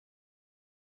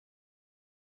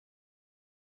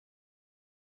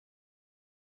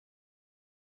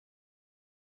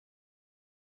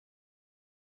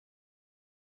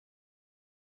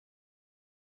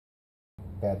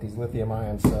that these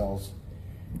lithium-ion cells,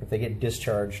 if they get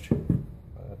discharged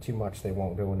too much, they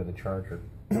won't go into the charger.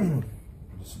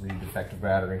 Just read defective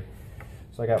battery.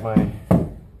 So I got my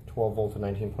 12 volt to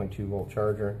 19.2 volt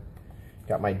charger.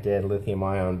 Got my dead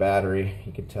lithium-ion battery.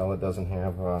 You can tell it doesn't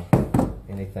have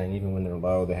anything. Even when they're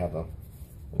low, they have a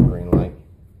green light.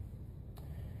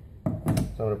 So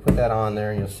I'm going to put that on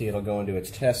there, and you'll see it'll go into its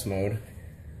test mode.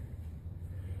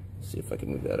 Let's see if I can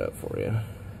move that up for you.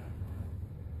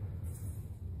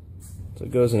 So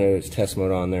it goes into its test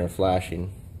mode on there,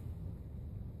 flashing.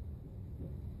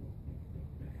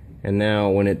 And now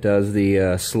when it does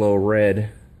the slow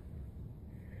red,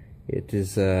 it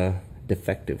is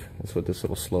defective. That's what this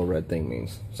little slow red thing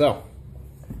means. So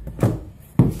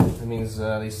that means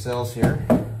these cells here.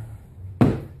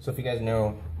 So if you guys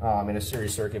know, in a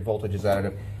series circuit, voltage is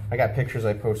additive. I got pictures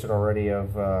I posted already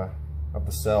of the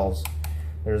cells.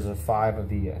 There's 5 of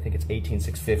the, I think it's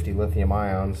 18650 lithium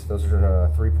ions. Those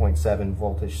are 3.7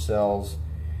 voltage cells.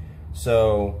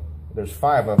 So there's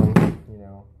 5 of them.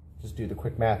 Just do the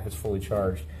quick math if it's fully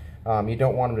charged. You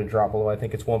don't want them to drop below, I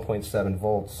think it's 1.7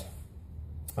 volts.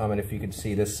 And if you can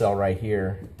see this cell right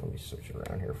here, let me switch it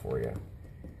around here for you.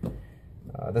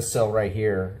 This cell right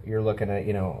here, you're looking at,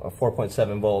 a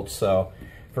 4.7 volts. So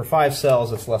for 5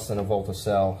 cells, it's less than a volt a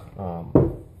cell.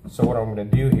 So what I'm going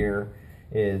to do here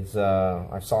is,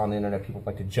 I saw on the internet people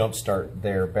like to jump start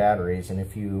their batteries, and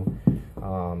if you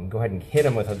go ahead and hit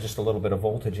them with just a little bit of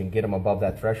voltage and get them above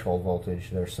that threshold voltage,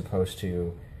 they're supposed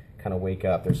to kind of wake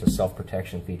up. There's a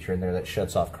self-protection feature in there that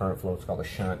shuts off current flow. It's called a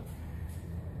shunt.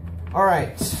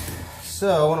 Alright,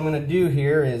 so what I'm going to do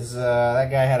here is, that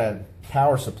guy had a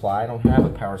power supply. I don't have a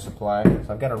power supply, so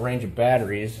I've got a range of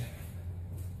batteries.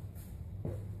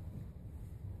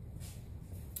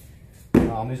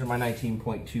 These are my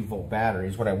 19.2 volt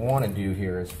batteries. What I want to do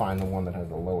here is find the one that has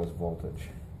the lowest voltage.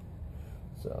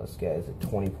 So this guy's at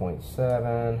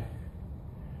 20.7.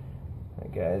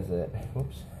 That guy's at,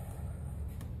 whoops,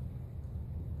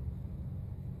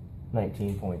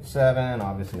 19.7.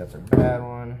 Obviously that's our bad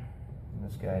one. And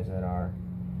this guy's at our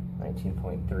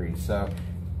 19.3. So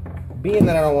being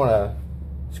that I don't want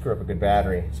to screw up a good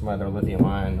battery, it's my other lithium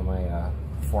ion, my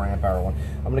 4 amp hour one,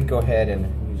 I'm going to go ahead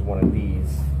and use one of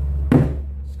these.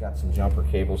 It's got some jumper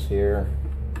cables here,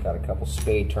 got a couple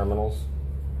spade terminals.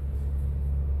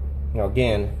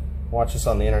 Again, watch this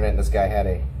on the internet, and this guy had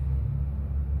a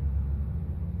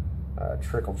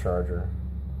trickle charger,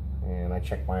 and I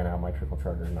checked mine out. My trickle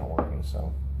charger is not working.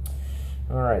 So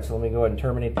alright, so let me go ahead and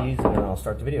terminate these, and then I'll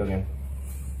start the video again.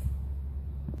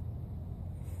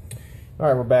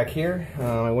 Alright, we're back here.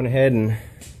 I went ahead and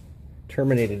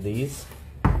terminated these.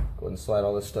 Go ahead and slide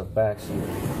all this stuff back so you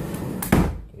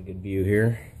get a good view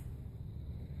here.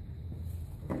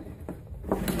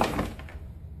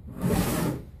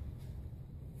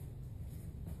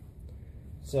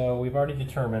 So we've already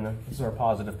determined, this is our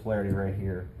positive polarity right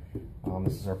here.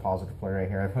 This is our positive polarity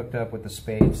right here. I've hooked up with the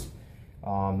spades,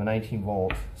 the 19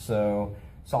 volt. So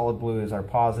solid blue is our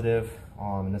positive,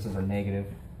 and this is our negative.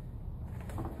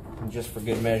 And just for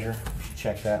good measure, we should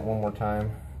check that one more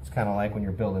time. It's kind of like when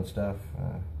you're building stuff.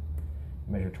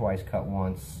 Measure twice, cut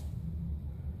once.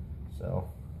 So,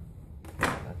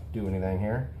 not do anything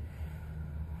here.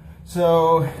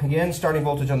 So again, starting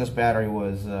voltage on this battery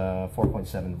was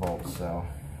 4.7 volts. So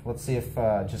let's see if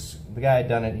just the guy had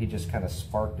done it. He just kind of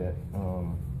sparked it.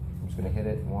 I'm just going to hit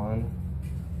it 1,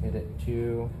 hit it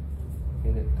 2,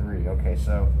 hit it 3. Okay,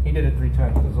 so he did it 3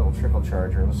 times with his little trickle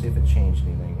charger. Let's see if it changed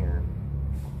anything here.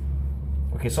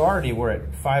 Okay, so already we're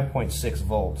at 5.6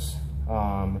 volts.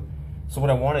 So what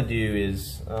I want to do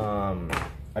is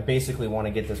I basically want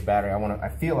to get this battery. I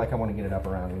feel like I want to get it up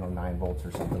around 9 volts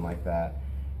or something like that.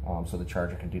 So the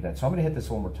charger can do that. So I'm going to hit this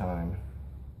one more time.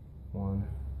 1,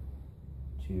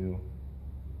 2,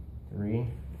 3.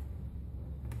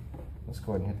 Let's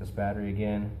go ahead and hit this battery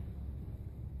again.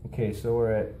 Okay, so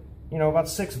we're at, about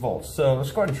 6 volts. So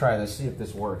let's go ahead and try this, see if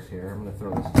this works here. I'm going to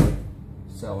throw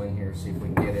this cell in here, see if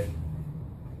we can get it.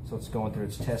 So it's going through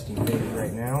its testing phase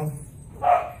right now.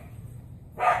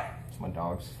 It's my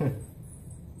dogs.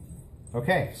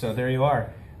 Okay, so there you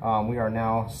are. We are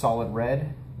now solid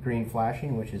red, green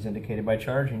flashing, which is indicated by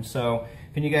charging. So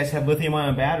if you guys have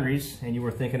lithium-ion batteries and you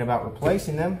were thinking about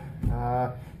replacing them,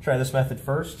 try this method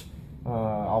first.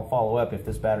 I'll follow up if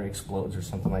this battery explodes or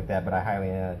something like that, but I highly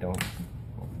don't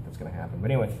think that's going to happen.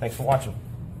 But anyway, thanks for watching.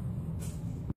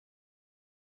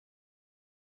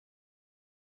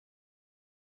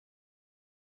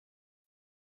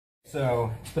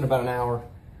 So it's been about an hour.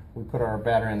 We put our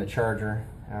battery in the charger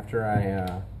after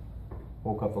I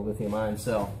woke up the lithium-ion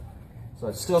cell. So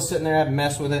it's still sitting there. I haven't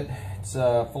messed with it. It's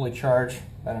fully charged,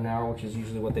 about an hour, which is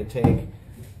usually what they take.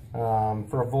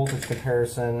 For a voltage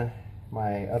comparison,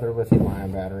 my other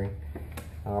lithium-ion battery,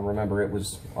 remember it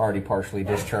was already partially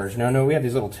discharged. No, we have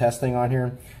these little test thing on here,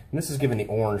 and this is giving the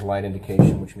orange light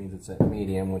indication, which means it's at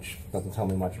medium, which doesn't tell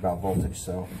me much about voltage.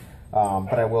 So,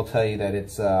 but I will tell you that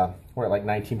it's we're at like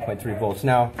 19.3 volts.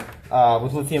 Now,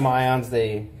 with lithium ions,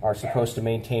 they are supposed to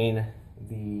maintain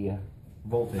the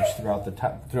voltage throughout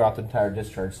the entire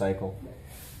discharge cycle,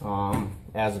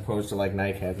 as opposed to like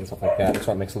knife heads and stuff like that. That's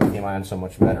what makes lithium ion so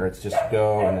much better. It's just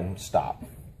go and then stop.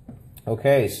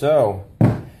 Okay, so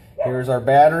here's our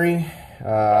battery.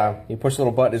 You push the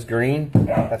little button, it's green.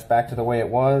 That's back to the way it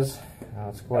was.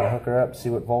 Let's go ahead and hook her up, see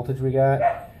what voltage we got.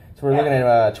 So we're looking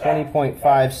at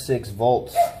 20.56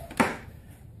 volts.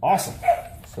 Awesome.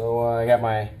 So I got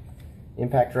my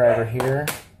impact driver here.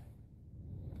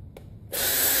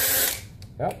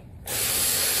 Yep.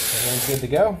 Everything's good to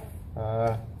go.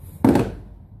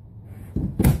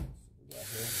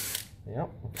 Yep.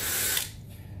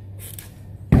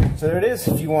 So there it is.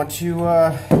 If you want to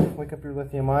wake up your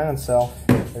lithium-ion cell,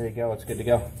 there you go. It's good to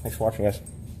go. Thanks for watching, guys.